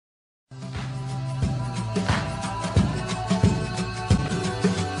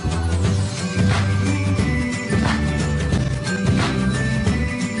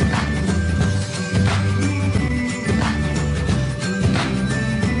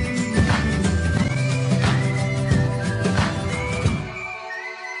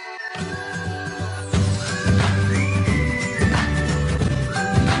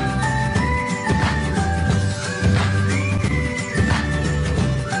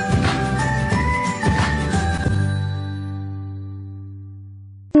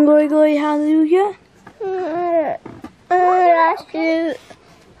glory, hallelujah.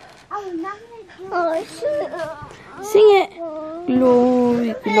 Sing it.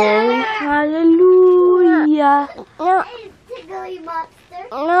 Glory, glory, hallelujah. No. Hey, tickly monster.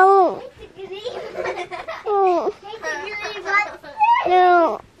 No. Hey, tickly. Hey, tickly monster.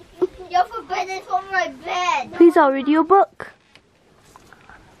 No. You're forbidden from my bed. Please, I'll read you a book.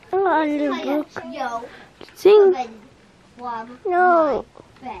 Yo. Sing. No.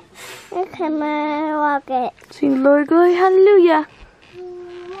 Okay, my rocket. Sing glory, glory, hallelujah.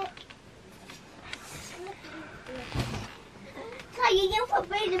 You're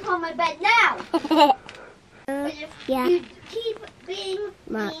forbidden from my bed now. Yeah. You keep being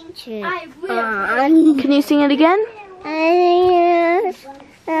mean, I will. Can you sing it again?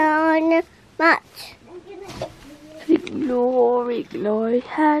 Much. Glory, glory,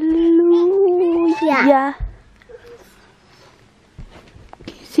 hallelujah.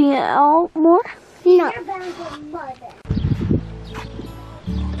 Can you sing it all more? No.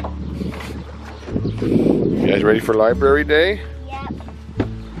 You guys ready for library day? Yep.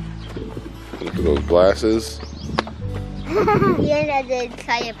 Look at those glasses. Yeah, I did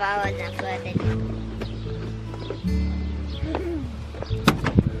tell you about it.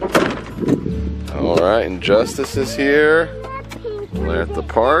 Alright, and Justus is here. We're at the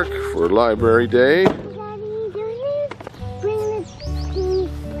park for library day.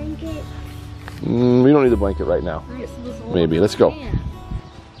 We don't need the blanket right now. Maybe. Let's go.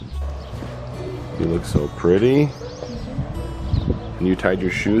 You look so pretty. And you tied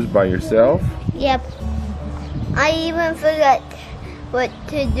your shoes by yourself? Yep. I even forgot what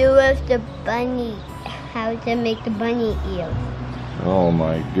to do with the bunny. How to make the bunny ears. Oh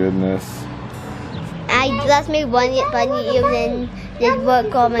my goodness. I just made bunny ears and this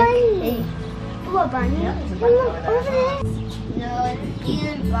work on my what bunny? No,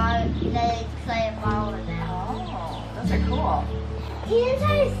 Ian bought that excited ball in there. Oh, those are cool. Ian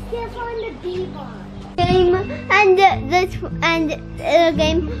tried to step on the b-ball. Game and the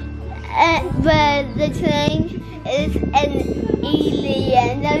game where the train is an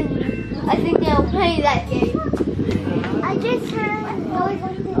alien. I think they'll play that game. I just heard noise of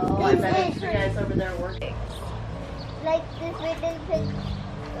this. Oh, I bet you guys over there working. Like this little pig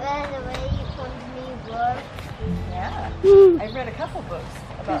ran away from me work. Yeah. I've read a couple books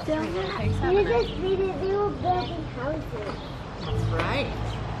about three little pigs, haven't I? They were building houses. That's right.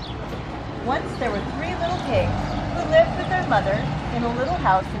 Once there were three little pigs who lived with their mother in a little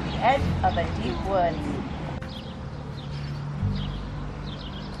house at the edge of a deep woods.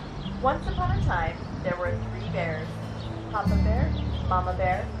 Once upon a time, there were three bears. Papa Bear, Mama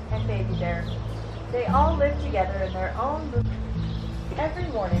Bear, and Baby Bear. They all lived together in their own room. Every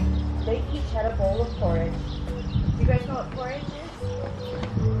morning, they each had a bowl of porridge. Do you guys know what porridge is?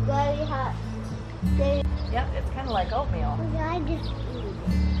 Very hot. Yep, it's kind of like oatmeal. I just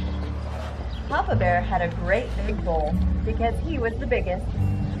Papa Bear had a great big bowl because he was the biggest.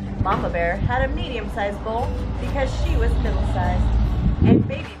 Mama Bear had a medium-sized bowl because she was middle-sized. And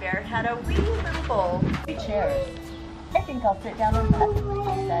Baby Bear had a wee little bowl. 3 chairs. I think I'll sit down on that, she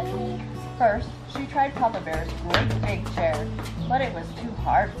said. First, she tried Papa Bear's great big chair, but it was too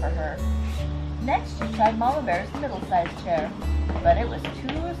hard for her. Next, she tried Mama Bear's middle-sized chair, but it was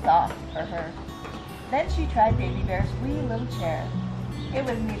too soft for her. Then she tried Baby Bear's wee little chair. It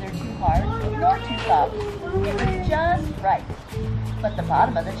was neither too hard nor too soft. It was just right. But the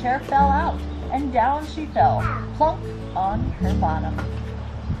bottom of the chair fell out, and down she fell, plunk on her bottom.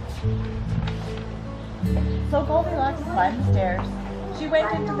 So Goldilocks climbed the stairs. She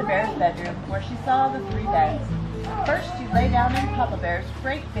went into the bear's bedroom, where she saw the 3 beds. First, she lay down in Papa Bear's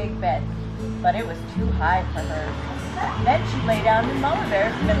great big bed, but it was too high for her. Then she lay down in Mama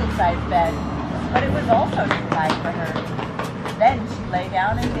Bear's middle-sized bed, but it was also too high for her. Then she lay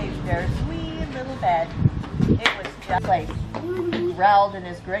down in Baby Bear's wee little bed. It was just like he growled in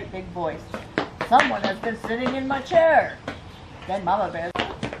his great big voice. Someone has been sitting in my chair. Then Mama Bear,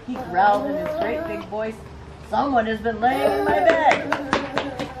 he growled in his great big voice. Someone has been laying in my bed.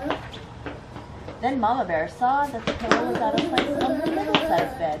 Then Mama Bear saw that the pillow was out of place on the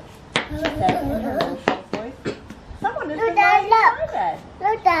middle-sized bed. She said in her little short voice, someone has been laying in my bed.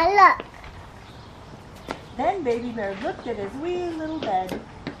 Look, Dad, look. Then Baby Bear looked at his wee little bed.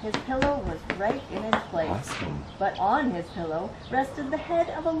 His pillow was right in its place. Awesome. But on his pillow rested the head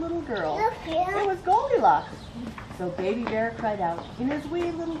of a little girl. Look here. It was Goldilocks. So Baby Bear cried out in his wee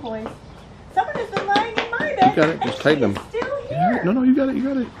little voice, someone has been lying in my bed. You got it. And Just tighten them. she's still here. No, you got it. You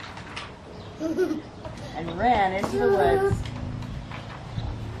got it. And ran into the woods.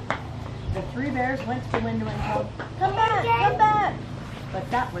 The 3 bears went to the window and called, come back, come back. But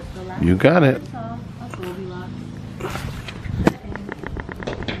that was the last You got it. song of Goldilocks.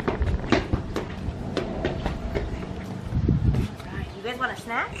 Alright, you guys want a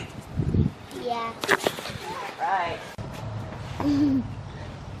snack? Yeah. Right.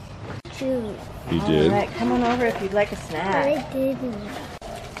 Two. You did. Alright, come on over if you'd like a snack. I didn't.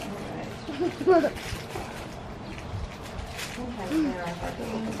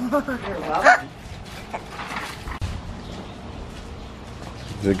 You're welcome.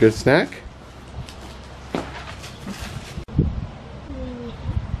 Is it a good snack?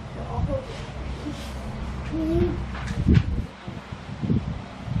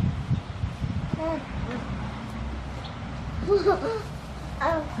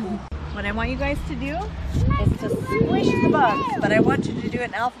 What I want you guys to do is to squish the bugs, but I want you to do it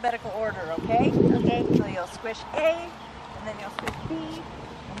in alphabetical order, okay? Okay. So you'll squish A, and then you'll squish B,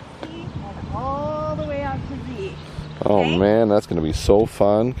 and C, and all the way out to Z. Oh Okay? man, that's gonna be so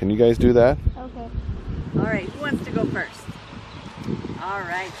fun. Can you guys do that? Okay. All right, who wants to go first? All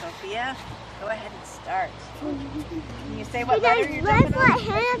right, Sophia, go ahead and start. Can you say what letter you're jumping on? Let's let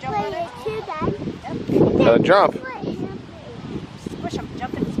Hannah Jump play on it too, Dad. Yep. Gotta jump. Let Hannah play. Squish them,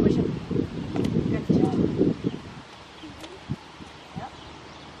 jump and squish them. Good job. Yep.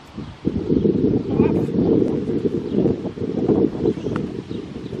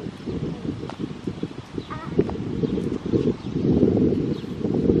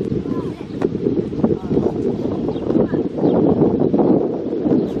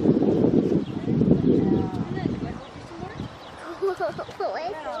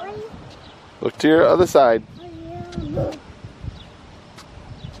 Look to your other side.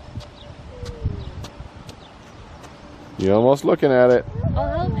 You're almost looking at it.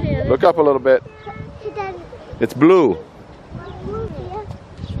 I'll help him. Look up a little bit. It's blue. Good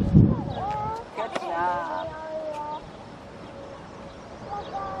job.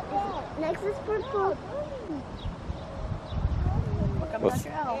 Next is purple. What comes What's-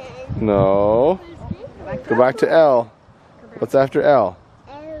 after L? No. Go back to L. What's after L?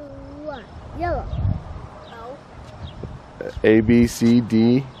 Yellow. A, B, C,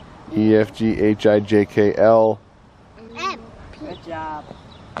 D, E, F, G, H, I, J, K, L. M. Good job.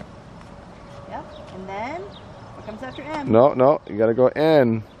 Yep. And then, what comes after M? No, no. You gotta go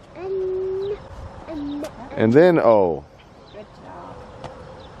N. N. And then O. Good job.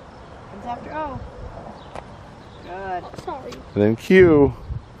 Comes after O. Good. Sorry. And then Q.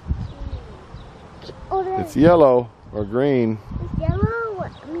 It's yellow or green. It's yellow,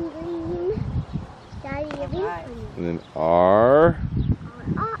 green. Daddy, give me Right. And then R.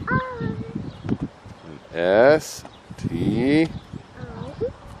 S, T.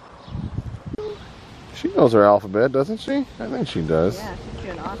 She knows her alphabet, doesn't she? I think she does. Yeah, she's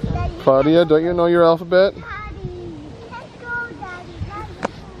doing awesome. Claudia, don't you know your alphabet? Daddy, let's go, Daddy.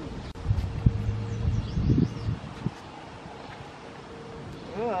 Daddy.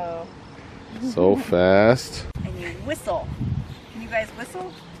 Whoa. So fast. And you whistle. Can you guys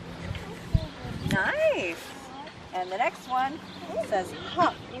whistle? Nice. And the next one says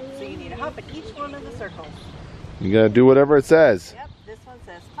hop. So you need to hop at each one of the circles. You gotta do whatever it says. Yep, this one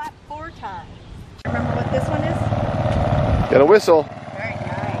says clap 4 times. Remember what this one is? Gotta whistle. Very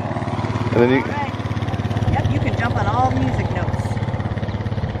nice. And then you All right. Yep, you can jump on all music notes.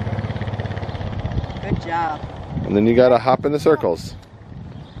 Good job. and then you gotta hop in the circles.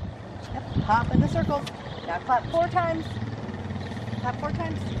 Yep, hop in the circles. Now clap 4 times. Clap 4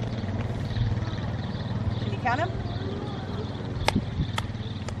 times. Can you count them?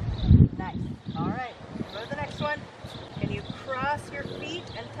 Nice. All right. Go to the next one. Can you cross your feet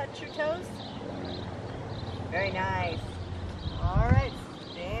and touch your toes? Very nice. All right.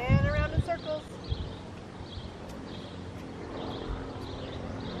 Stand around in circles.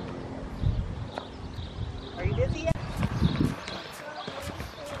 Are you dizzy yet?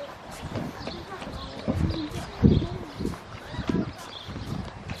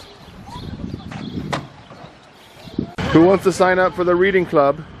 Who wants to sign up for the reading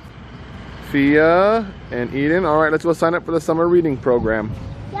club? Fia and Eden. All right, let's go sign up for the summer reading program.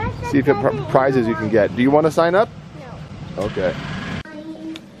 See if it prizes you can get. Do you want to sign up? No. Okay.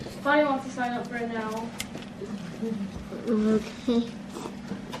 Claudia wants to sign up right now. Okay.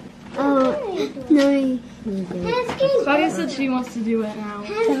 Oh, no. Claudia said she wants to do it now.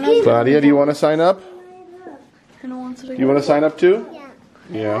 Claudia, do you want to sign up? Hannah wants to do Do you want to sign up too? Yeah.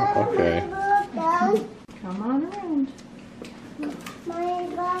 Yeah, okay. Come on around.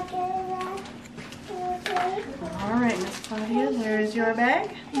 All right, Miss Claudia, there's your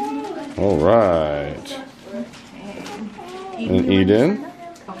bag. All right. And Eden?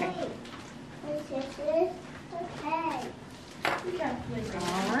 Okay.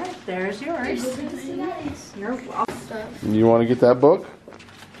 You're welcome. You want to get that book?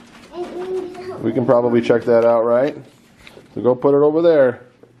 We can probably check that out, right? So go put it over there.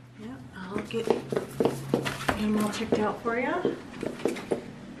 Yeah, I'll get him all checked out for you.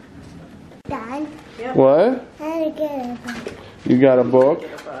 Dad, Yep. What? I get a book. You got a book?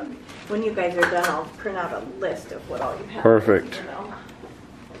 Get a book. When you guys are done, I'll print out a list of what all you have. Perfect. You know.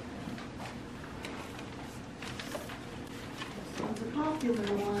 This one's a popular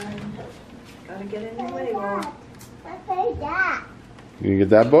one. Gotta get in your label. I say that. You can get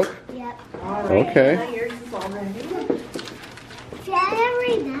that book? Yep. All right. Okay. Now yours is all ready.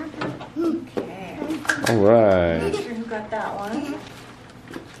 Cherry number. Okay. All right. Make sure who got that one.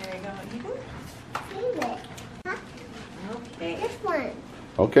 There you go. Favorite. Huh? Okay. This one.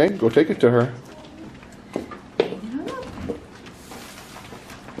 Okay, go take it to her.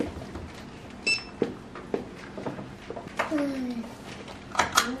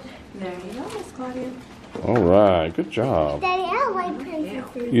 There you go, Miss Claudia. All right, good job. Daddy, I like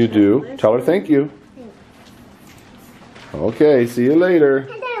princesses. You do. Tell her thank you. Okay, see you later. And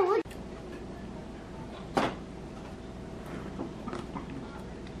Daddy, what?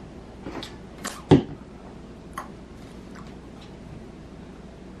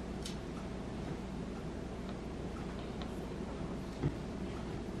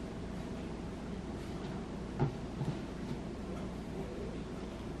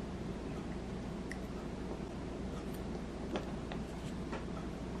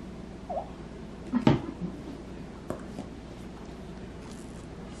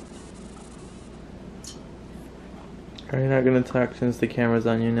 Are you not gonna talk since the camera's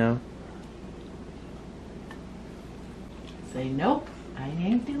on you now? Say nope, I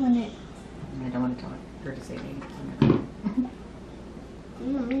ain't doing it. I don't want to tell her to say anything.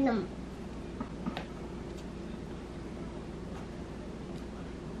 Nom.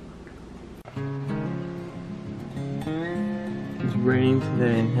 It's raining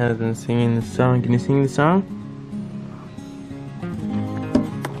today and has been singing the song. Can you sing the song?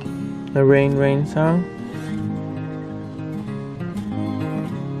 The rain, rain song?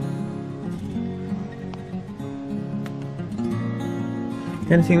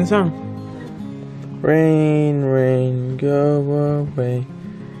 Can you sing the song? Rain, rain, go away.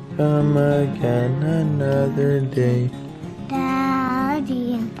 Come again another day.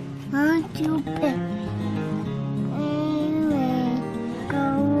 Daddy, won't you pick? Anyway, go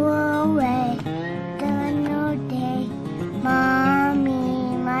away. Another day.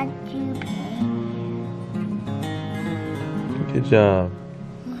 Mommy, won't you pick? Good job.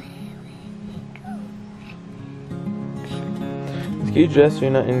 Let's get you dressed so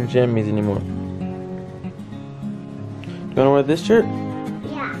you're not in your jammies anymore. Do you want to wear this shirt?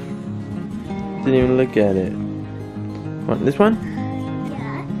 Yeah. Didn't even look at it. Want this one?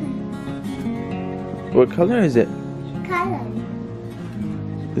 Yeah. What color is it? Color.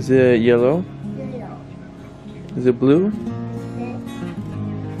 Is it yellow? Yellow. Is it blue?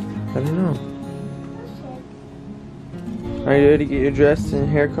 I don't know. Are you ready to get your dress and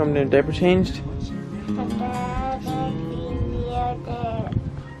hair combed and diaper changed?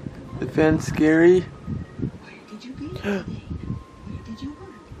 The fan's scary. Alright,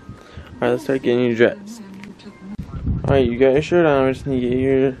 let's start getting you dressed. Alright, you got your shirt on. We just need to get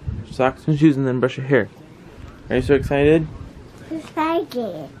your socks and shoes and then brush your hair. Are you so excited?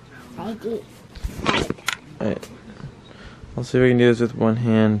 Excited. Alright. I'll see if I can do this with one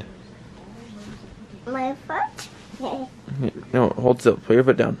hand. My foot? No, hold still. Put your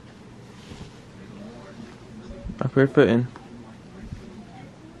foot down. I'll put your foot in.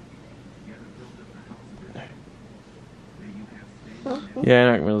 Yeah,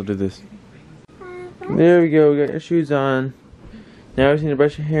 I'm not gonna be able to do this. There we go, we got your shoes on. Now we just need to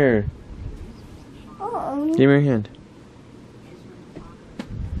brush your hair. Give me your hand.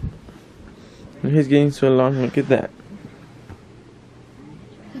 Your hair's getting so long, look at that.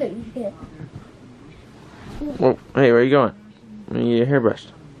 Oh, hey, where are you going? I'm gonna get your hair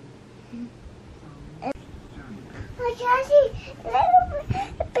brushed.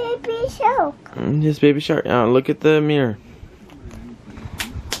 Little baby shark. Just baby shark. Now look at the mirror.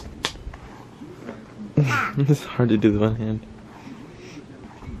 It's hard to do with one hand.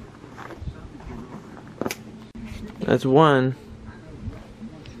 That's one.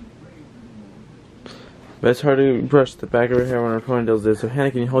 But it's hard to brush the back of her hair when her ponytail's there. So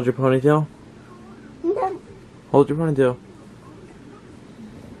Hannah, can you hold your ponytail? No. Hold your ponytail.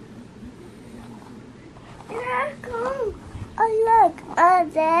 Oh look, oh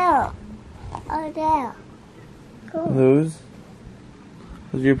there. Oh there. Cool. Those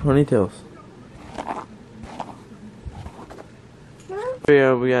are your ponytails.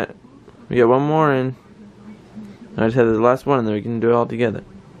 Yeah, we got We got one more in. I just have the last one and then we can do it all together.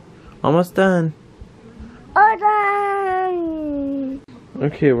 Almost done. All done.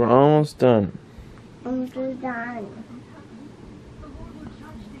 Okay, we're almost done. Almost done.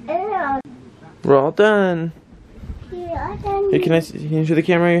 We're all done. Hey, can you show the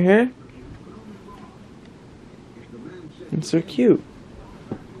camera your hair? It's so cute.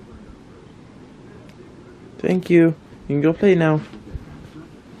 Thank you. You can go play now.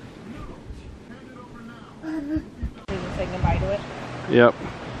 Say goodbye to it. Yep.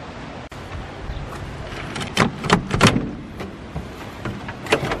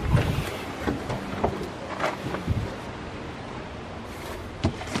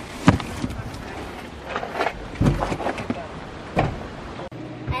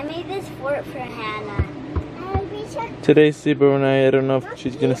 I made this fort for Hannah. Today's sleepover night. I don't know if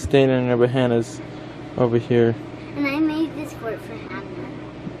she's gonna stay in there, but Hannah's over here. And I made this fort for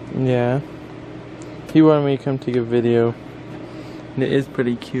Hannah. Yeah. He wanted me to come take a video. And it is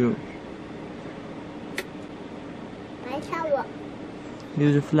pretty cute. Nice how.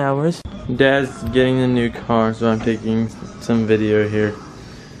 These are flowers. Dad's getting the new car, so I'm taking some video here.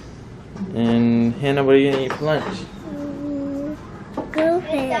 And Hannah, what are you gonna eat for lunch?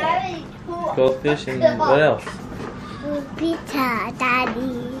 Goldfish. Goldfish and what else? Pizza, Daddy.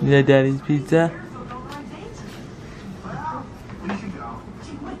 You like Daddy's pizza?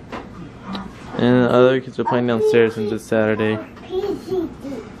 And the other kids are playing downstairs since it's Saturday.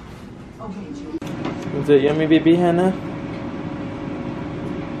 Is it yummy, baby Hannah?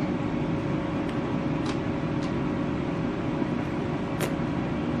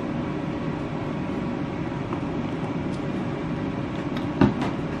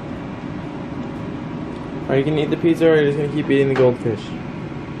 Are you gonna eat the pizza or are you just gonna keep eating the goldfish?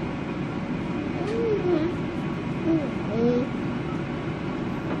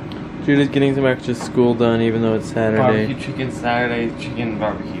 Judah's getting some extra school done even though it's Saturday. Barbecue chicken Saturday, chicken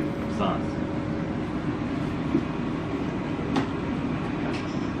barbecue sauce.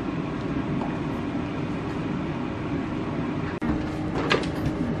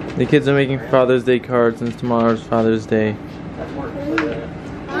 The kids are making Father's Day cards since tomorrow's Father's Day. It's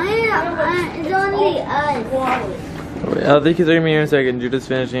only us. Other kids are gonna be here in a second. Judah's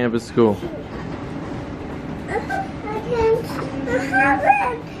finishing up at school.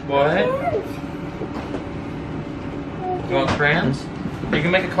 What? You want crayons? You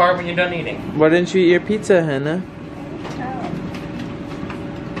can make a card when you're done eating. Why didn't you eat your pizza, Hannah?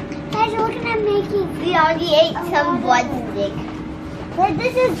 Guys, we're gonna making. We already ate some breadstick. But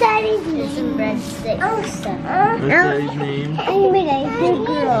this is Daddy's name. This is breadstick. What's Daddy's name? I'm a big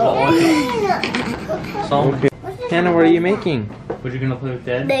girl. So, Okay. Hannah, what are you making? what are you gonna play with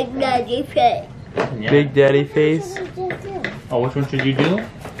Dad? Big Daddy face. Yeah. Big Daddy face. Oh, which one should you do?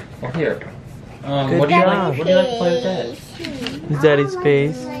 Well, here. Good What do you job. like? What do you like to play with Dad? It's Daddy's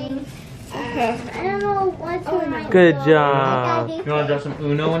face. I don't know what to do. Good job. You want to draw some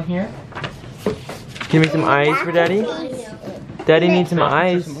Uno in here? Can you make some eyes for Daddy? Daddy needs some Draw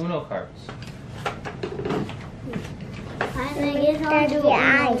eyes. some Uno cards.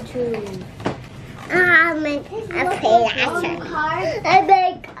 I make a face. I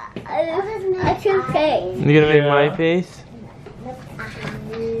make a two face. You gonna make my face?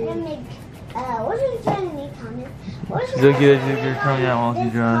 What are you trying to make, Thomas? She's looking at you coming out while she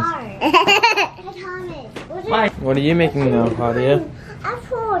draws. Thomas, What are you making now, Claudia? I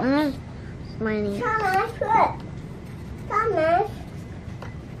put. Money. Thomas, put. Thomas.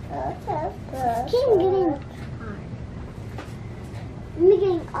 Keep getting. I'm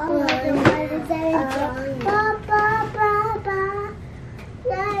getting all of the words ba ba ba ba.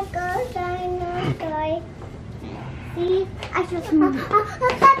 See, I just I have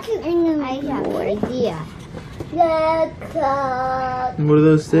no idea. What do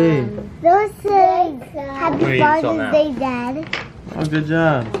those say? Those say Happy Wait, so Father's now. Day, Dad. Oh, good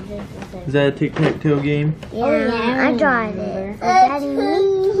job. Is that a tic-tac-toe game? Yeah, I tried it. So Daddy,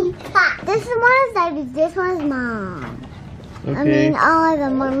 this is one is Daddy's, this one's Mom. I Okay. mean, all of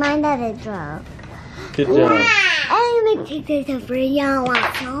them are mine that I draw. Good job. I make tic-tac-toe for you. Don't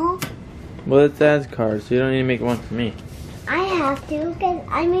want to? Well, it's Dad's card, so you don't need to make one for me. I have to because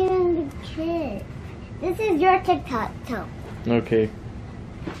I made them the kid. This is your tic-tac-toe. Okay.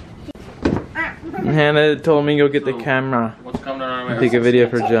 Hannah told me to go get the camera What's the common denominator? and take a video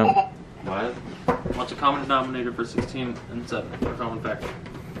for Jump. What? What's the common denominator for 16 and 7? Or common factor?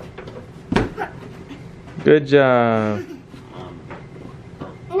 Good job.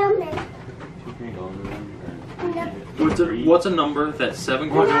 No, man. What's a number that 7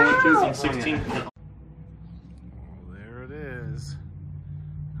 can go into and 16 can? There it is.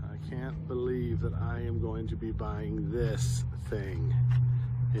 I can't means that I am going to be buying this thing.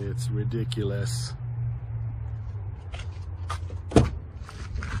 It's ridiculous.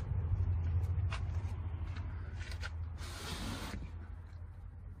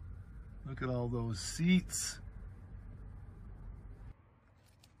 Look at all those seats.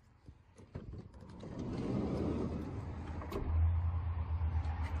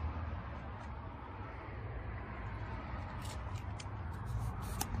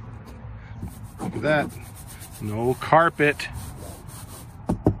 Look at that. No carpet.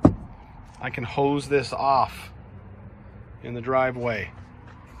 I can hose this off in the driveway.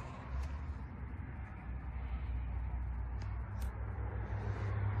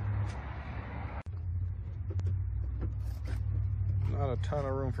 Not a ton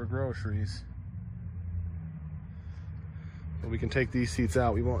of room for groceries. But we can take these seats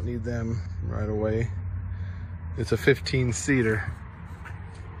out. We won't need them right away. It's a 15-seater.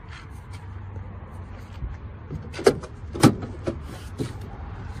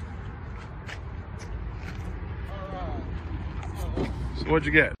 So what'd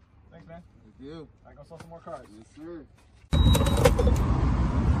you get? Thanks, man. Thank you. I go sell some more cars. Yes, sir.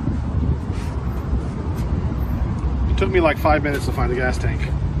 It took me like 5 minutes to find a gas tank.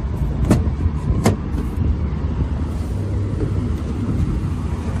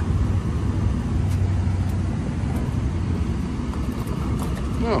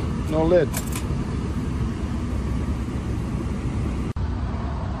 Oh, no lid.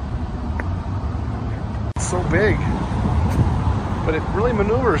 It's so big, but it really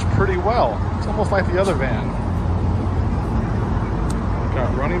maneuvers pretty well. It's almost like the other van.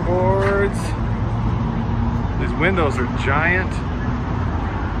 Got running boards. These windows are giant.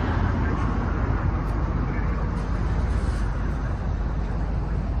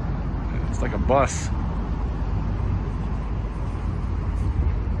 It's like a bus.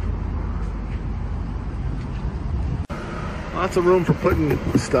 Lots of room for putting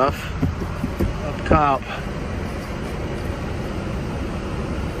stuff up top.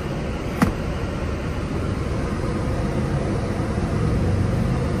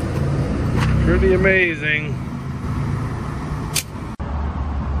 Pretty amazing.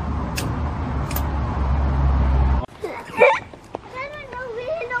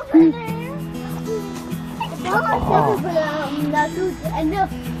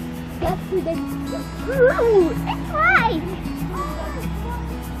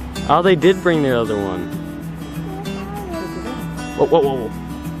 Oh, they did bring their other one. Whoa, whoa, whoa, whoa.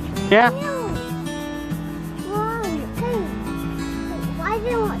 Yeah? Why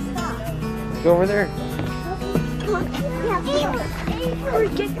did it want to stop? Go over there.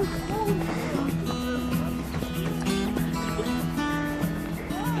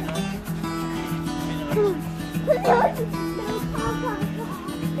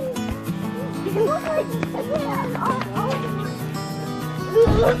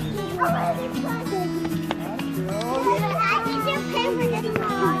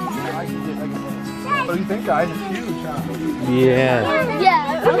 What do you think, guys? It's huge, huh? Yeah. Yeah.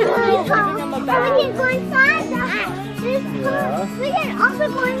 We can go inside. We can also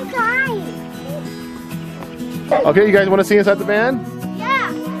go inside. Okay, you guys want to see inside the van?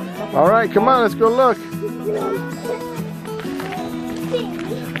 Yeah. All right, come on, let's go look.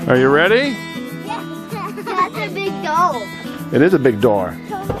 Are you ready? Yeah. That's a big door. It is a big door.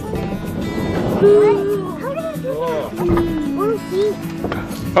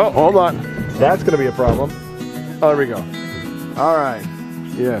 Oh, hold on. That's going to be a problem. Oh, there we go. All right.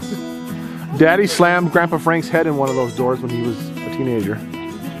 Yes. Daddy slammed Grandpa Frank's head in one of those doors when he was a teenager.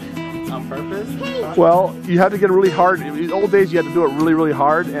 On purpose? Well, you had to get really hard. In the old days, you had to do it really, really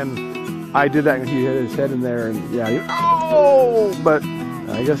hard, and I did that, and he hit his head in there, and yeah. Oh! But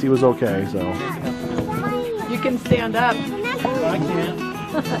I guess he was okay, so. You can stand up. I can't.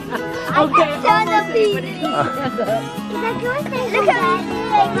 Okay, stand up, please.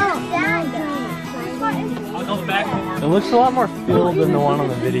 I'll go back more. It looks a lot more filled than the one on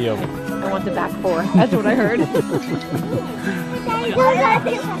the video. I want the back four. That's what I heard.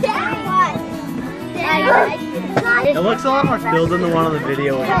 It looks a lot more filled than the one on the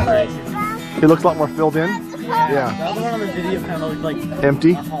video. He looks a lot more filled in. Yeah. The other one on the video kind of looked like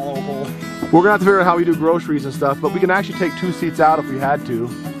Empty. a hollow bowl. We're gonna have to figure out how we do groceries and stuff, but we can actually take 2 seats out if we had to.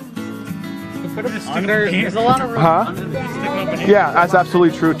 There's a lot of room. Huh? Yeah, that's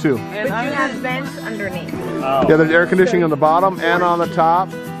absolutely true too. And you have vents underneath. Yeah, there's air conditioning on the bottom and on the top.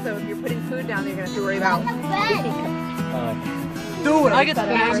 So if you're putting food down there, you're going to have to worry about Dude, I get the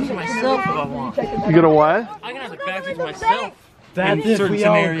bags to myself if I want. You gonna what? I can have the bags to myself. That's in certain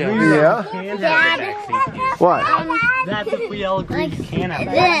scenarios. Yeah. Can have the back seat. What? That's if we all agree you can have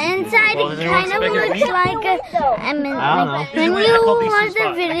The that. inside kind of looks like a, I mean, like, when you watch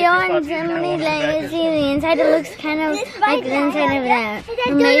the video and somebody like see the inside, it looks kind of like the inside of that.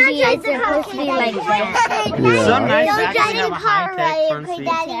 Or maybe it's supposed to be like that. Yeah. Some nice Don't actually drive have the a car high-tech right, front okay, seat.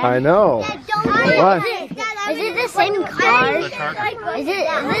 Daddy? I know. What? Is it the same car? Is it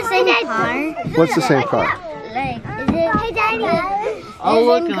the same car? What's the same car? Like, is it? Hey, Daddy. Oh,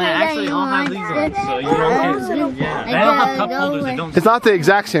 look, and they actually all have these ones, so you don't get, yeah. They don't have cup holders, they don't. It's not the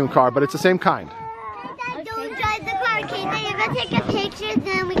exact same car, but it's the same kind. Dad, don't drive the car, okay? Then you're gonna take a picture,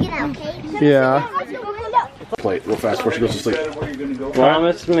 then we get out, okay? Yeah. Plate real fast before she goes to sleep.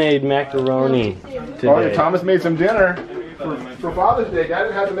 Thomas made macaroni Oh, today. Thomas made some dinner for Father's Day. Dad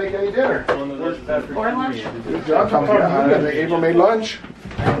didn't have to make any dinner. Or lunch. Good job, Thomas. Yeah, I think April made lunch.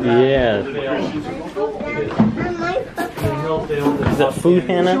 Yeah. Is that food,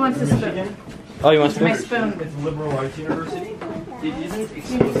 Hannah? She wants a spoon. Oh, you want My food? spoon. It's liberal arts university. It isn't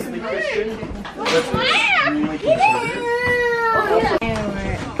explicitly Christian. That's extremely conservative.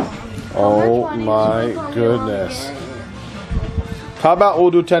 Oh my goodness. How about we'll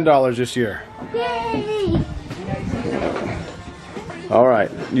do $10 this year? Yay! All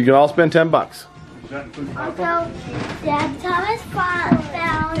right. You can all spend $10. Also, Dad, Thomas found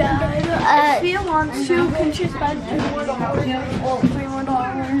If he wants to, can she spend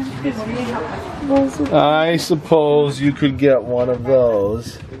 $3 I suppose you could get one of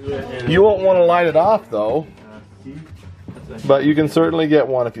those. You won't want to light it off though. But you can certainly get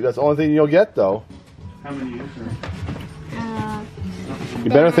one if you, that's the only thing you'll get though. How many is there? You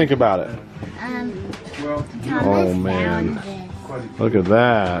better think about it. Thomas Oh man. found it. Look at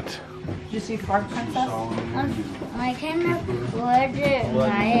that. Did you see Fart Princess? I kind of would buy it,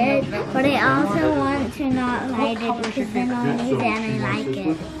 but I also want to not light it because then I'll use it and I like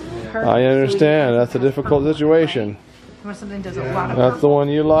it. I understand. That's a difficult situation. Or something does a lot of That's the one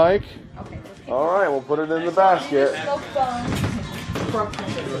you like? All right, we'll put it in the basket.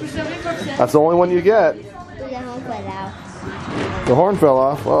 That's the only one you get. The whole put out. The horn fell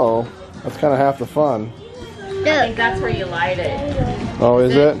off. Uh-oh. That's kind of half the fun. I think that's where you light it. Oh,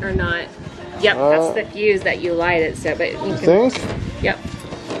 is it? Or not. Yep, that's the fuse that you light it, so, but you can, Things? yep.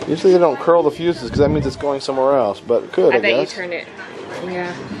 Usually they don't curl the fuses because that means it's going somewhere else, but it could, I I bet you guess. turn it,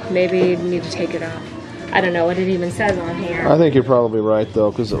 yeah, maybe you need to take it off. I don't know what it even says on here. I think you're probably right, though,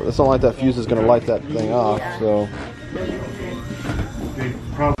 because it's not like that fuse is going to light that thing off, so.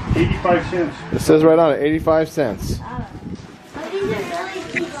 Probably 85 cents. It says right on it, 85 cents.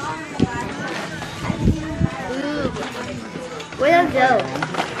 What are those?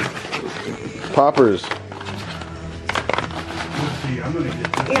 Poppers. Like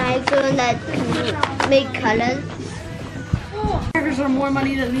that can make colors. Firecrackers are more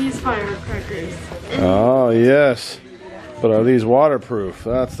money than these firecrackers. Oh, yes. But are these waterproof?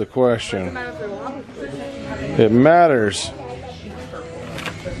 That's the question. It matters.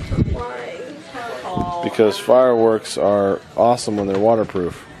 Because fireworks are awesome when they're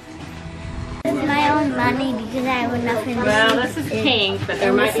waterproof. It's my own money because I have nothing to Well, this is pink, but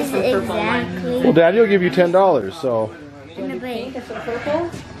there might be some purple ones. Well, Daddy will give you $10, so.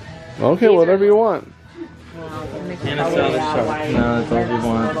 Okay, whatever you want. Hannah saw the shark. No, that's all we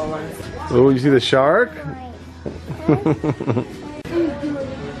want. Oh, you see the shark?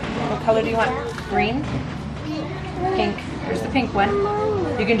 What color do you want? Green? Pink. Here's the pink one.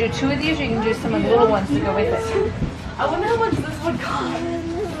 You can do 2 of these, or you can do some of the little ones to go with it. I wonder how much this would cost.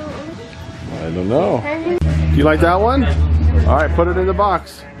 I don't know. Do you like that one? All right, put it in the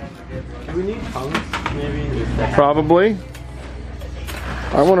box. Do we need tongues? Maybe. Probably.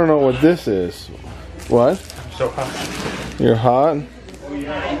 I want to know what this is. What? So hot. You're hot?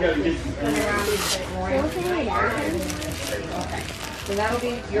 So that'll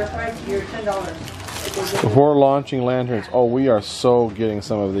be your $10. Before launching lanterns. Oh, we are so getting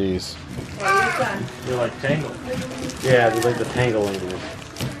some of these. They're like tangled. Yeah, they like the tangling.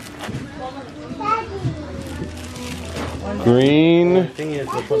 Green. The thing is,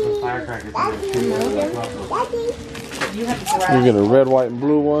 we'll put some firecrackers in there. You get a red, white, and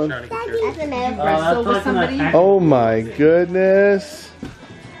blue one. That's enough. Oh, that's like an Oh my goodness.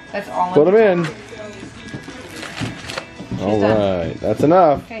 That's all. Put them in. All right, that's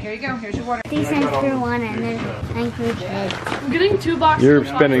enough. Okay, here you go. Here's your water. 3 cents for one and then 9 for kids. I'm getting 2 boxes. You're of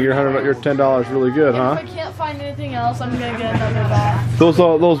spending your $10 really good, If huh? I can't find anything else, I'm gonna get another box. Those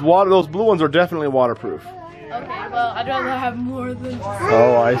blue ones are definitely waterproof. Okay, well, I'd rather have more than.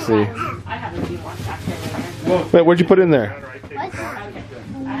 Oh, I see. Wait, what'd you put in there?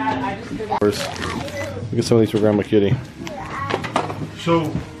 Look at some of these for Grandma Kitty.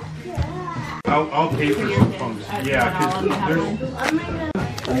 So, I'll pay for some pumps. Yeah,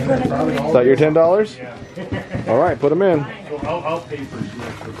 Is that your $10? yeah. All right, put them in. So I'll pay for some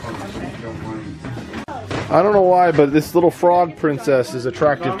extra pumps if you don't mind. I don't know why, but this little frog princess is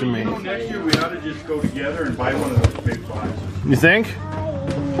attractive to me. Next year we ought to just go together and buy one of those big boxes. You think?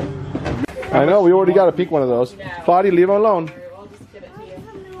 I know, we already got a pink one of those. Claudia, leave them alone.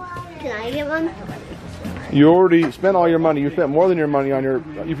 Can I get one? You already spent all your money. You spent more than your money on your...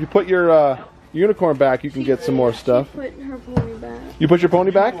 If you put your unicorn back, you can get some more stuff. Put her pony back. You put your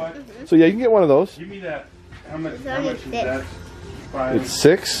pony back? So yeah, you can get one of those. Give me that. How much is that? It's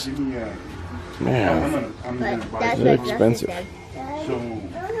 6? Give me a... Man, I'm gonna buy That's they're what expensive. Justus said. So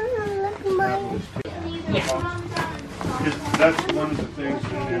Look at mine. that's one of the things.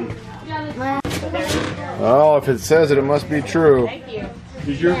 And then, Oh, if it says it, it must be true.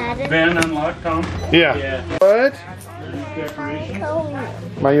 is your van unlocked, Tom? Yeah. What?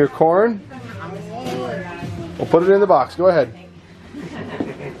 Decorations? My your corn? We'll put it in the box. Go ahead.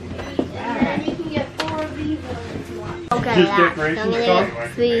 Okay, Just decorations, I'm gonna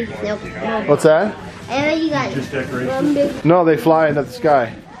get 3. Nope. What's that? And you got Just decorations? No, they fly into the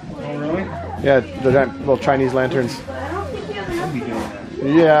sky. Oh, really? Yeah, they're little Chinese lanterns. I'll be doing that.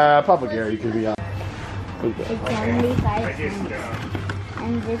 Yeah, Papa Gary could be on. it's 75 cents.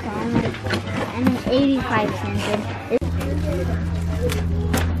 And this one and 85 cents.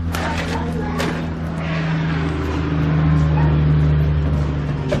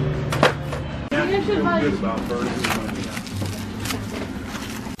 Good about birds.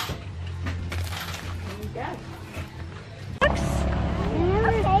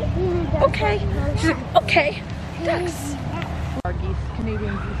 Okay. She's like, okay. Ducks. Our geese,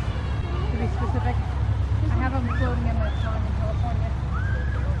 Canadian geese, to be specific. I have them floating in my pond in California.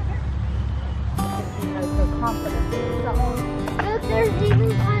 Because they're confident. Look, there's even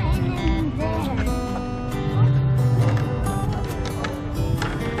one in there.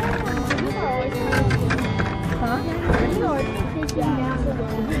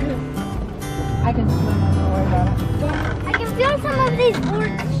 I can swim, don't worry about it. I can feel some of these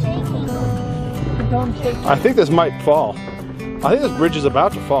boards shaking. Don't shake. I think this might fall. I think this bridge is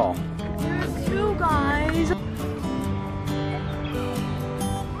about to fall. There's 2 guys.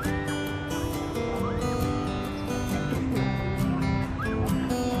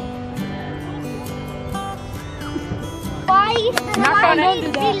 Why? Knock on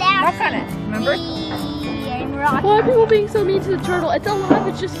it. Knock on it. Remember? Why are people being so mean to the turtle? It's alive,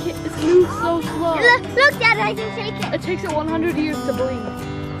 it's just it's moves so slow. Look, Dad, I can shake it. It takes it 100 years to blink.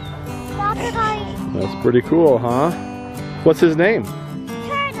 Stop it, That's pretty cool, huh? What's his name?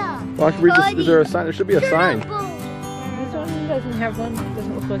 turtle. Well, I can read this. Is there a sign? There should be a sign. This one doesn't have one.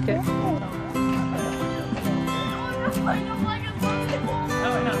 Doesn't look like it.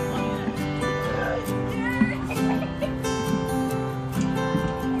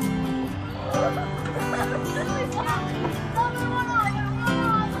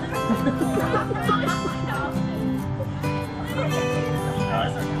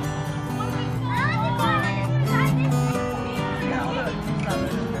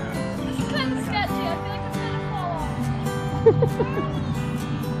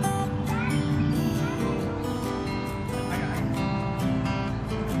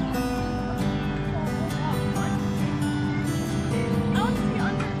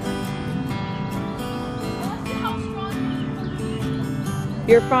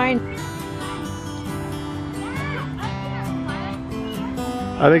 You're fine.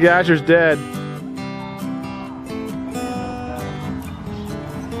 I think Asher's dead.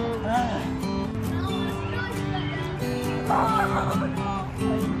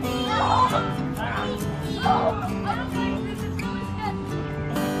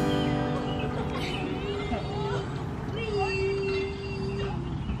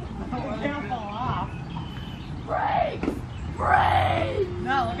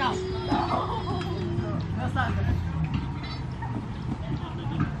 No, look out. No. That's not good.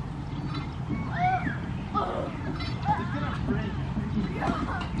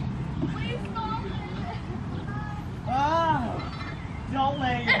 Oh, don't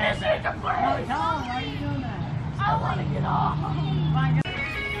lay your head back. No, Tom, why are you doing that? I want to get off.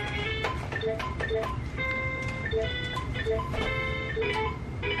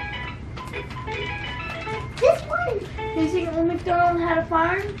 This one. You think Old MacDonald had a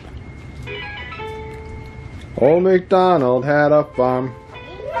farm? Old MacDonald had a farm.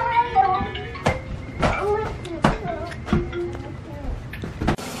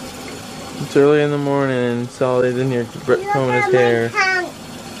 It's early in the morning and Solly's in here combing his hair.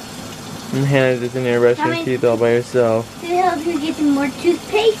 And Hannah's just in here brushing her teeth all by herself. To help you get some more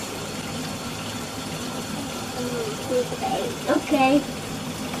toothpaste. toothpaste. Okay.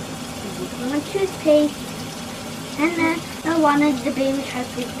 I want toothpaste. And then I wanted the baby shark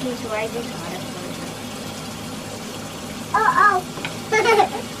toothpaste, so I just got it for her. Oh.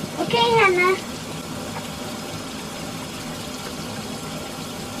 Okay, Hannah.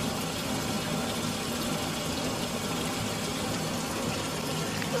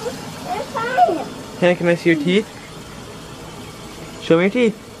 They're fine. Hannah, can I see your teeth? Show me your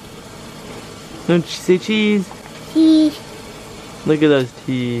teeth. Don't say cheese. Cheese. Look at those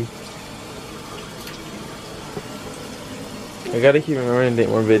teeth. I gotta keep remembering to take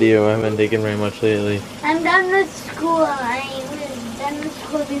more video. I haven't taken very much lately. I'm done with school. I was done with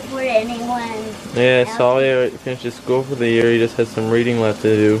school before anyone. Yeah, Sophia finished his school for the year. He just has some reading left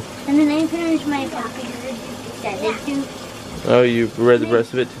to do. And then I finished my pocket extended too. Oh, you read the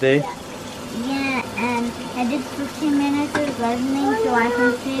rest of it today? Yeah, and I did 15 minutes of listening so I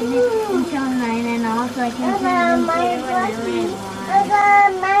can save it until 9 and also I can save it whenever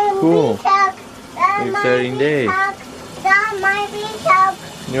I want. Cool. Exciting day. That might be shark.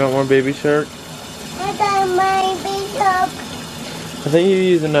 You want more baby shark? That might be shark. I think you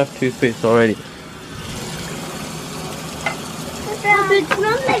used enough toothpaste already. It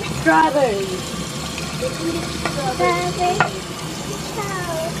smells like strawberries.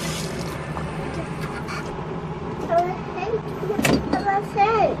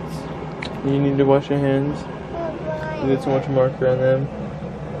 You need to wash your hands. You get so much marker on them.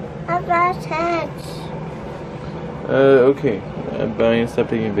 Okay. But I'm gonna stop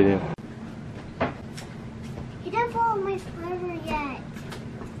taking a video. He didn't follow my sliver yet.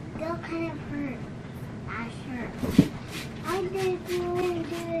 Still kind of hurt. Not sure. I didn't even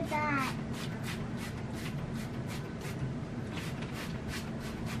do that.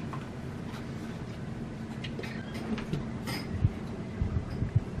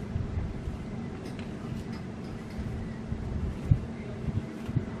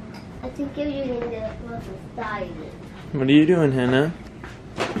 I think you're using the little side. What are you doing, Hannah?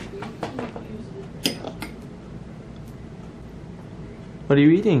 What are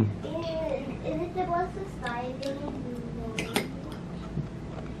you eating? Is it the most society?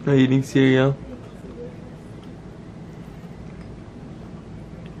 Are you eating cereal?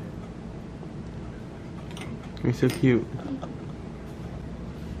 You're so cute.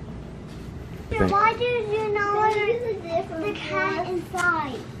 Why did you know the cat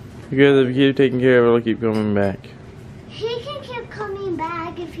inside? Because if you keep taking care of it, it'll keep coming back. He can keep coming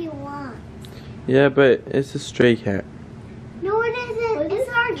back if he wants. Yeah, but it's a stray cat. No, it isn't. It's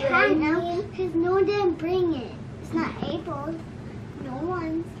our cat now because no one didn't bring it. It's not April's. No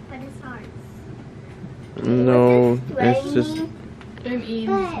one's, but it's ours. No, it's just... It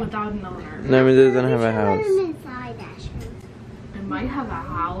means without an owner. No, it doesn't have a house. We should let him inside, Asher. It might have a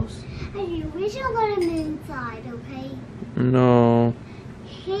house. Asher, we should let him inside, okay? No,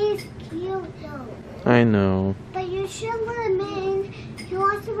 He's cute though. I know. But you should let him in. He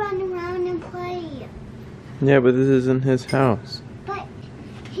wants to run around and play. Yeah, but this isn't his house. But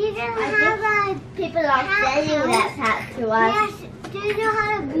he doesn't have a People are selling that cat to us. Yes, do you know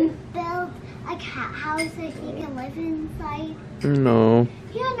how to build a cat house that he can live inside? No.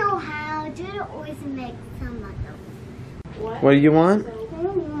 You know how. Judah always makes some of them. What do you want?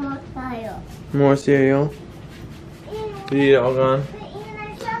 More cereal? Did you eat it all gone?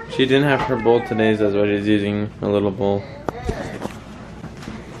 She didn't have her bowl today, so that's why she's using a little bowl.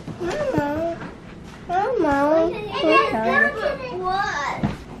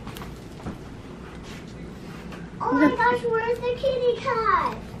 Oh my gosh, where's the kitty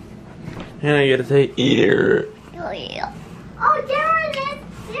cat? Hannah, you gotta say ear. Oh, there it is.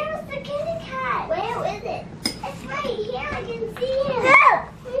 There's the kitty cat. Where is it? It's right here. I can see it.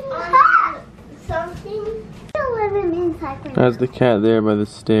 Something. We'll let him inside for now. That's the cat there by the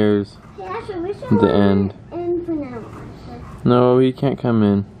stairs Hey, Asher, we should at the let him end. in for now, Asher. No, he can't come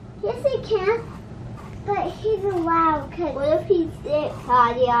in. Yes, he can. But he's allowed. What if he's sick,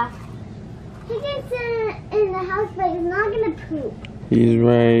 Claudia? He can sit in the house, but he's not going to poop. He's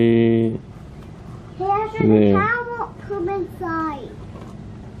right. Hey, Asher, the There. cat won't poop inside.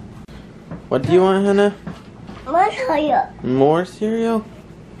 What do you want, Hannah? Let's tell you. More cereal?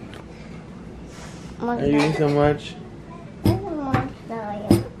 Are you eating so much?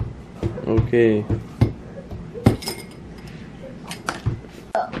 Okay.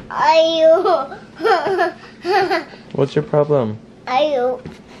 What's your problem? You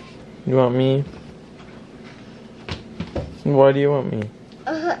want me? Why do you want me?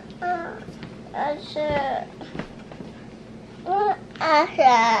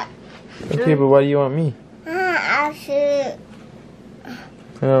 Okay, but why do you want me?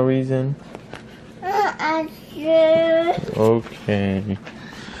 No reason. Okay.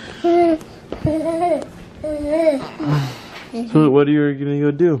 So what are you gonna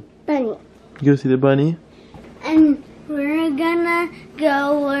go do? Bunny. You go see the bunny? And we're gonna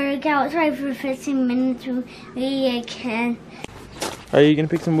go work outside for 15 minutes so we can. Are you gonna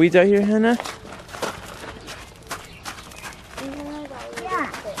pick some weeds out here, Hannah? Yeah.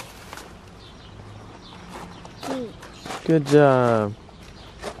 Good job.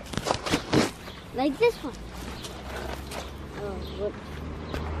 Like this one. Oh, whoops.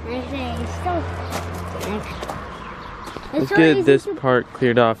 Let's get this part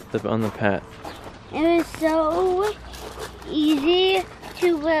cleared off on the path. It was so easy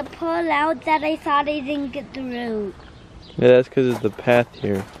to pull out that I thought I didn't get the root. Yeah, that's because of the path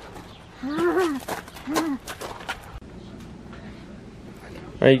here.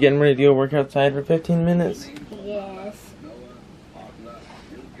 Are you getting ready to go work outside for 15 minutes? Yes.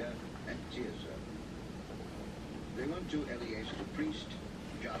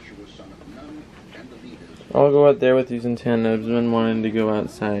 I'll go out there with you since Hannah's been wanting to go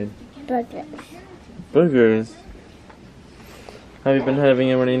outside. Burgers. Burgers? Have you been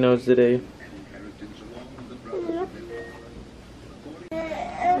having a runny nose today?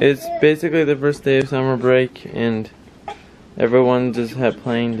 It's basically the first day of summer break and everyone just had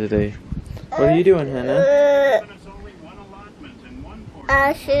playing today. What are you doing, Hannah?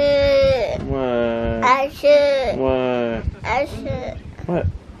 I should. What? I should. What? I should. What?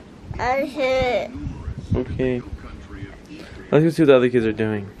 I should. Okay. Let's go see what the other kids are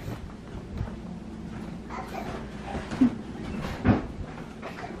doing.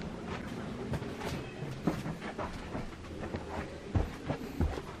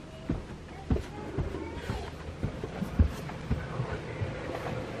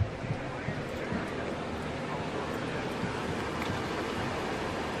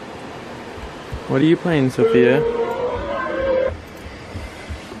 What are you playing, Sophia?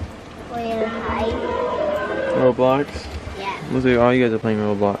 Playing hide. Roblox? Yeah. Looks like all you guys are playing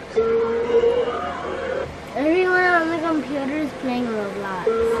Roblox. Everyone on the computer is playing Roblox.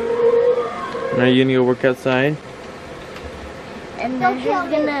 And are you gonna go work outside? And they're just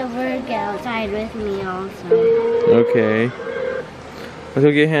gonna work outside with me also. Okay. Let's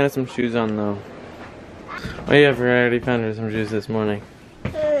go get Hannah some shoes on though. Oh yeah, I already found her some shoes this morning.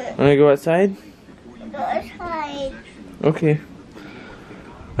 Wanna go outside? Go outside. Okay.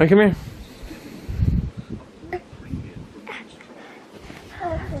 Alright, come here.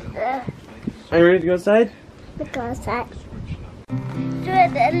 Are you ready to go outside? Go outside. So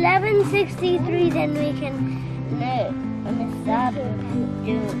at 11:63 then we can stop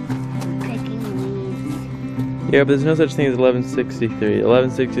doing picking weeds. Yeah, but there's no such thing as 11:63.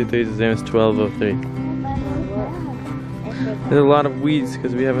 11:63 is the same as 12:03. There's a lot of weeds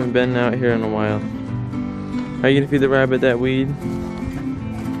because we haven't been out here in a while. Are you gonna feed the rabbit that weed?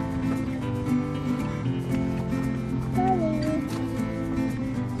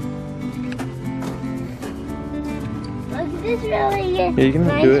 Look at this really Yeah, you can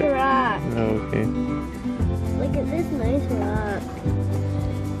nice do it. rock. Oh, okay. Look at this nice rock.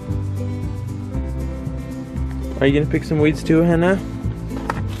 Are you gonna pick some weeds too, Hannah?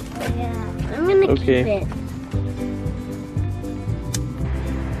 Yeah, I'm gonna keep Okay. it.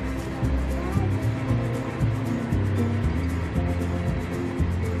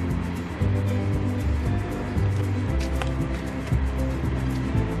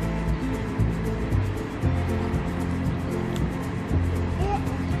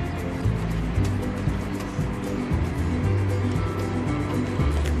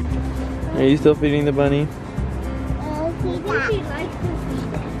 Are you still feeding the bunny? He likes to feed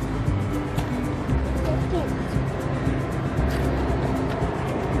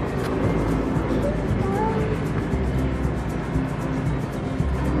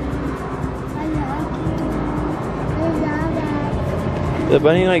The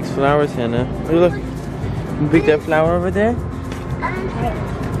bunny likes flowers, Hannah. Oh, look. You pick that flower over there?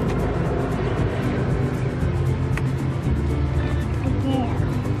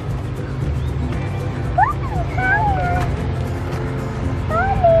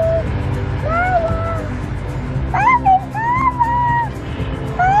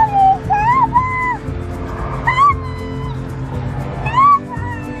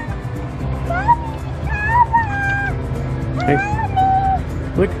 Hey.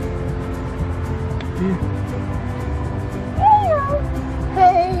 Look. Here.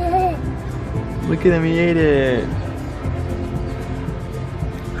 Look at him, he ate it.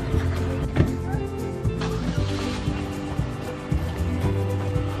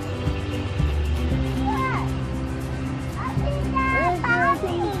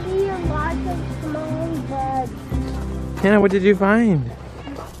 Hannah, what did you find?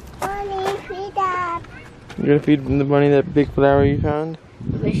 Bunny, feed up. You're gonna feed the bunny that big flower you found?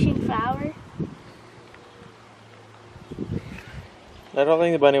 Wishing flower? I don't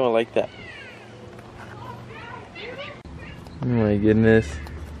think the bunny will like that. Oh my goodness.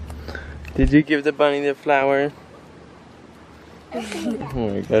 Did you give the bunny the flower? Oh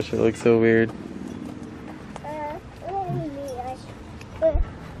my gosh, it looks so weird.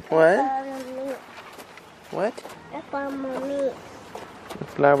 What? What? The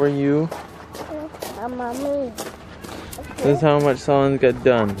flower you? This is how much Solon's got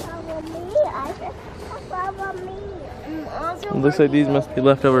done. It looks like these must be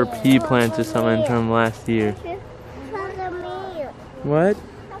leftover pea plants or something from last year. What?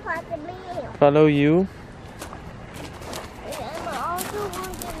 Follow you?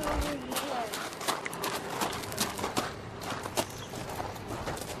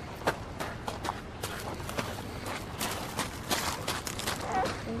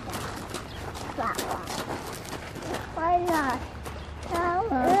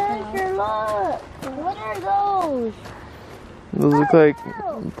 What are those? Those look like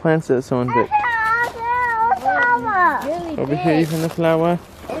plants that someone picked. Over here you found the flower?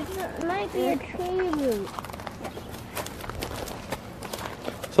 It might be a tree root.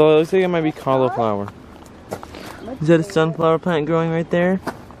 So it looks like it might be cauliflower. Is that a sunflower plant growing right there?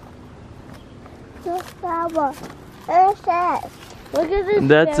 Sunflower. What's that? Look at this.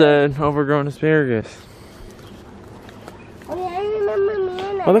 That's an overgrown asparagus. Okay, I remember me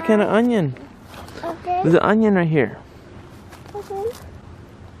and Oh, look at an onion. Okay. There's an onion right here. Okay.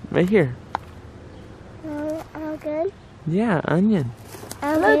 Right here. Good. Yeah, onion.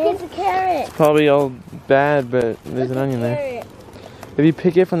 Look, it's a carrot. It's probably all bad, but there's an onion there. If you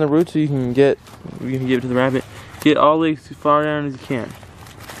pick it from the roots, so you can give it to the rabbit. Get all the way as far down as you can.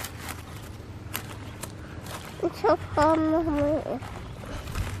 It's so fun.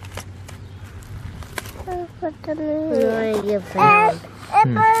 Put the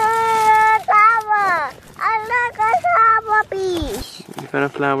You found a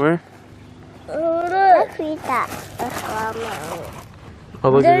flower? Let's read that. Oh,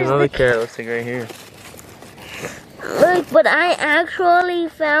 look, there's another carrot. Looks like right here. Look, but I actually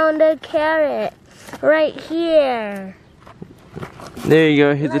found a carrot right here. There you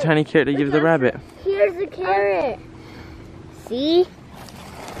go. Here's a tiny carrot to give the rabbit. Here's the carrot. See?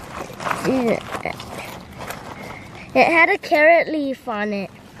 It had a carrot leaf on it.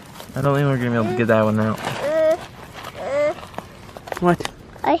 I don't think we're gonna be able to get that one out. What?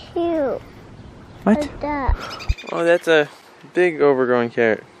 I hear What? that. Oh, that's a big overgrown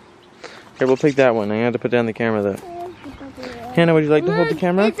carrot. Here, we'll pick that one. I have to put down the camera though. Hannah, would you like to hold the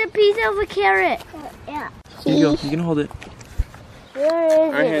camera? It's a piece of a carrot. Yeah. Here you go. You can hold it. Where is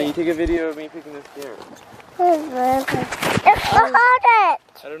Alright, Hannah, you take a video of me picking this carrot. Hold it.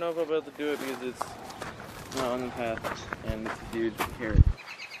 I don't know if I'll be able to do it because it's not on the path and it's a huge carrot.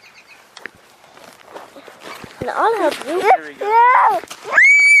 I'll help you. There we go.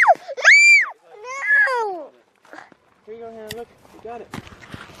 No. Here you go, Hannah. Look, you got it. Can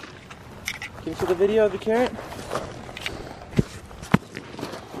you see the video of the carrot?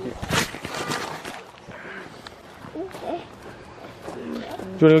 Do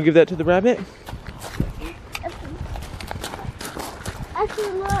you want to go give that to the rabbit? I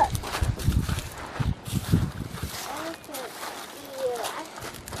can look.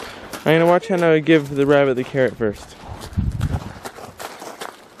 I'm gonna watch Hannah give the rabbit the carrot first.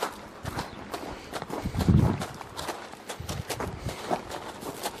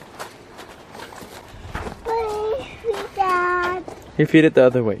 Dad. Here, feed it the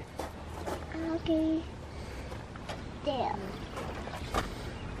other way. Okay. There.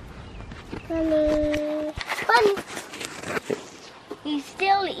 Bunny. Bunny. He's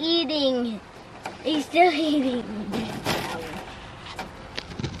still eating. He's still eating.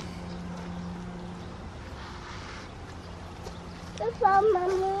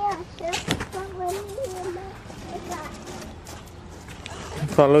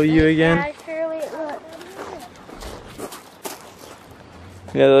 Follow you again?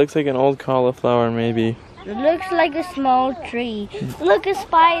 Yeah, that looks like an old cauliflower maybe. It looks like a small tree. Look, a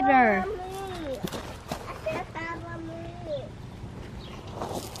spider.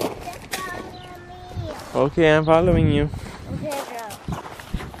 Okay, I'm following you. Okay, girl.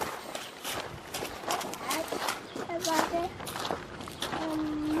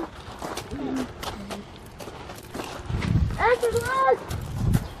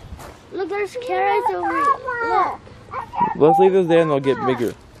 Look, there's carrots over here. Look. Let's leave those there and they'll get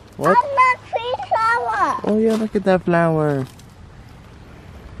bigger. What? Flower. Oh yeah, look at that flower.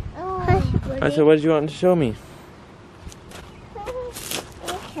 Alright, so what did you want to show me?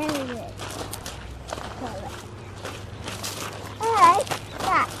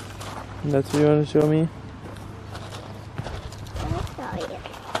 That's what you want to show me? I'll show you.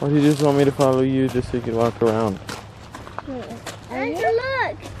 Or do you just want me to follow you just so you can walk around? Andrew,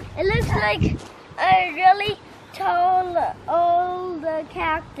 look! It looks like a really tall old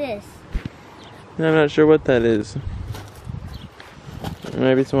cactus. I'm not sure what that is.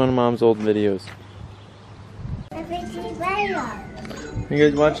 Maybe it's one of Mom's old videos. You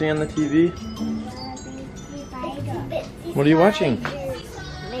guys watching on the TV? What are you watching?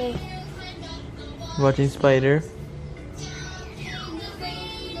 Me. Watching Spider.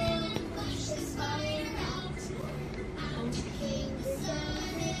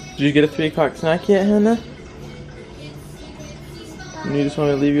 Did you get a 3 o'clock snack yet, Hannah? And you just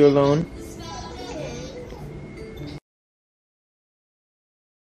want me to leave you alone?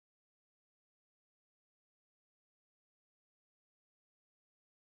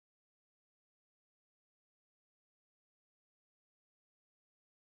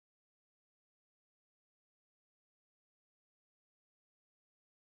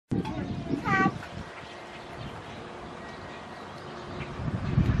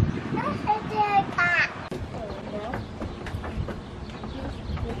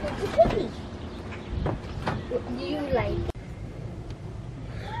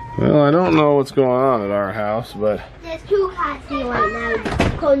 Well, I don't know what's going on at our house, but There's 2 cats here right now,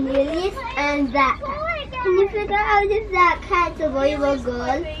 Cornelius and that cat. Can you figure out if that cat's a boy or a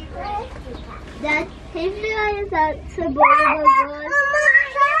girl? Can you figure out if that's a boy or a girl?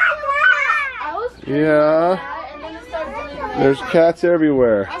 yeah, And then it started doing there's cats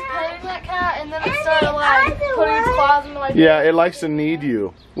everywhere. I was petting that cat, and then it started like putting its claws in like. Yeah, it likes to need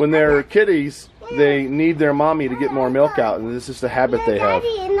you. When they're kitties, they need their mommy to get more milk out, and this is the habit they have.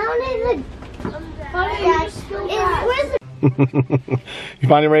 You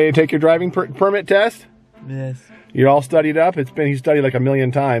finally ready to take your driving permit test? Yes. You're all studied up. He's studied like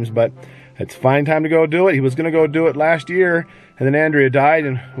 1,000,000 times, but it's fine time to go do it. He was going to go do it last year, and then Andrea died,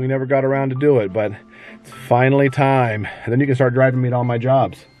 and we never got around to do it, but it's finally time. And then you can start driving me to all my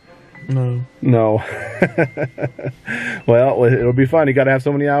jobs. No. No. Well, it'll be fun. You got to have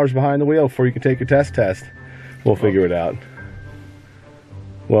so many hours behind the wheel before you can take your test. We'll figure it out.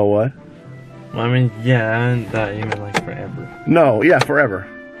 Well, what? I mean, yeah, and that you mean like forever. No, yeah, forever.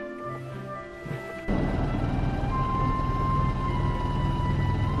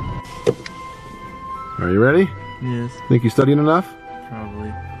 Are you ready? Yes. Think you studied enough?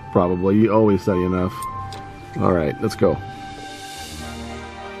 Probably. Probably. You always study enough. All right, let's go.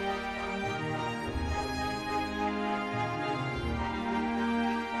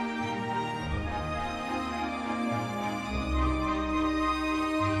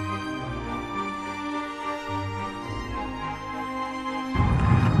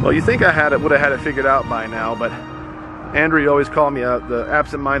 Well, you think I would have had it figured out by now, but Andrea always called me the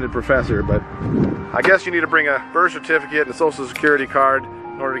absent-minded professor, but I guess you need to bring a birth certificate and a social security card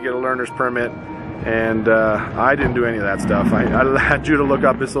in order to get a learner's permit, and I didn't do any of that stuff. I had you to look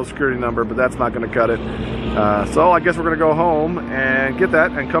up his social security number, but that's not going to cut it. So I guess we're going to go home and get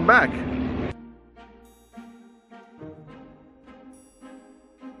that and come back.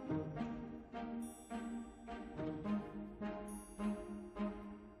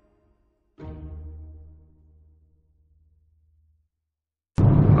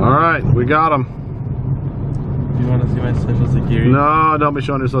 Alright, we got him. Do you want to see my social security? No, don't be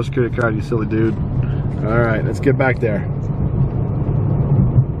showing your social security card, you silly dude. Alright, let's get back there.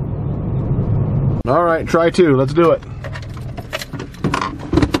 Alright, try 2. Let's do it.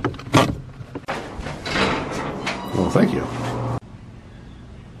 Well, thank you.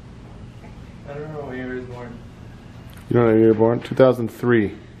 I don't know what year he was born. You don't know when you were born?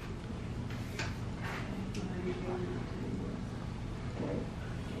 2003.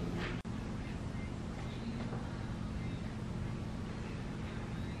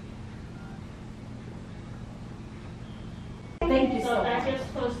 Thank you so much.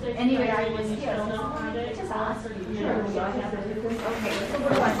 Anyway, I was here. Just ask. Sure. Okay, so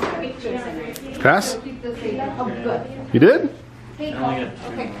what do I say? Pictures. Pass? Oh, good. You did?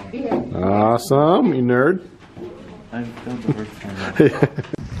 Okay, be here. Awesome, you nerd. I failed the first time.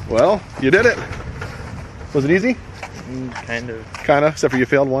 Well, you did it. Was it easy? Kind of. Kinda, except for you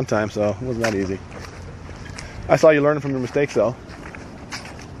failed one time, so it wasn't that easy. I saw you learning from your mistakes, though.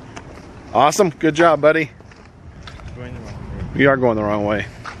 Awesome, good job, buddy. Going the wrong way. You are going the wrong way.